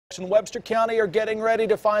In Webster County are getting ready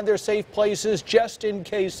to find their safe places just in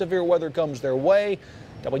case severe weather comes their way.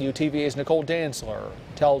 WTVA's Nicole Dantzler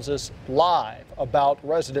tells us live about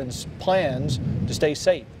residents' plans to stay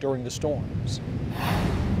safe during the storms.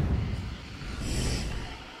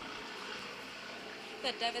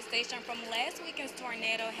 The devastation from last weekend's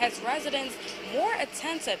tornado has residents more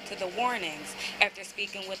attentive to the warnings. After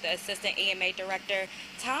speaking with the assistant EMA director,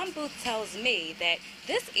 Tom Booth tells me that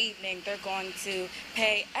this evening they're going to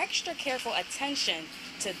pay extra careful attention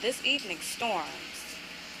to this evening's storms.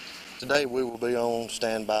 Today we will be on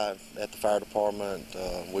standby at the fire department.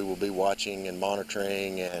 We will be watching and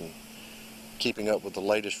monitoring and keeping up with the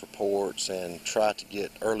latest reports and try to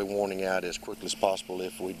get early warning out as quickly as possible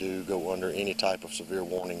if we do go under any type of severe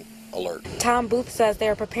warning alert. Tom Booth says they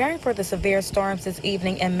are preparing for the severe storms this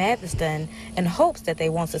evening in Madison in hopes that they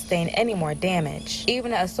won't sustain any more damage.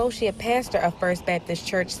 Even the associate pastor of First Baptist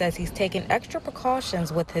Church says he's taken extra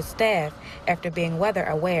precautions with his staff after being weather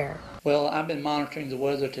aware. Well, I've been monitoring the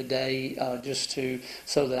weather today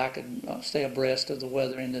so that I could stay abreast of the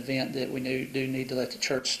weather in the event that we do need to let the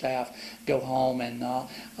church staff go home. And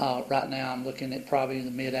right now I'm looking at probably in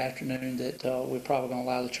the mid-afternoon that we're probably going to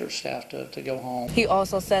allow the church staff to go home. He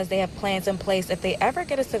also says they have plans in place if they ever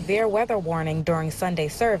get a severe weather warning during Sunday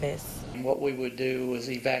service. What we would do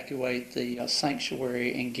is evacuate the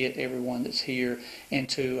sanctuary and get everyone that's here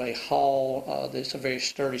into a hall that's a very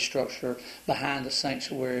sturdy structure behind the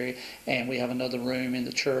sanctuary, and we have another room in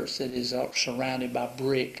the church that is surrounded by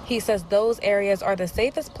brick. He says those areas are the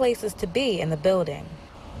safest places to be in the building.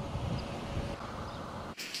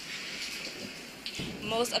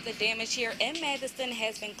 Most of the damage here in Madison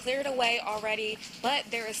has been cleared away already, but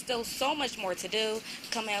there is still so much more to do.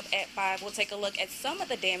 Coming up at 5, we'll take a look at some of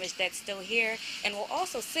the damage that's still here, and we'll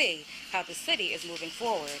also see how the city is moving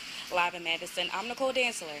forward. Live in Madison, I'm Nicole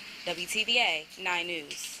Dantzler, WTVA 9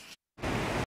 News.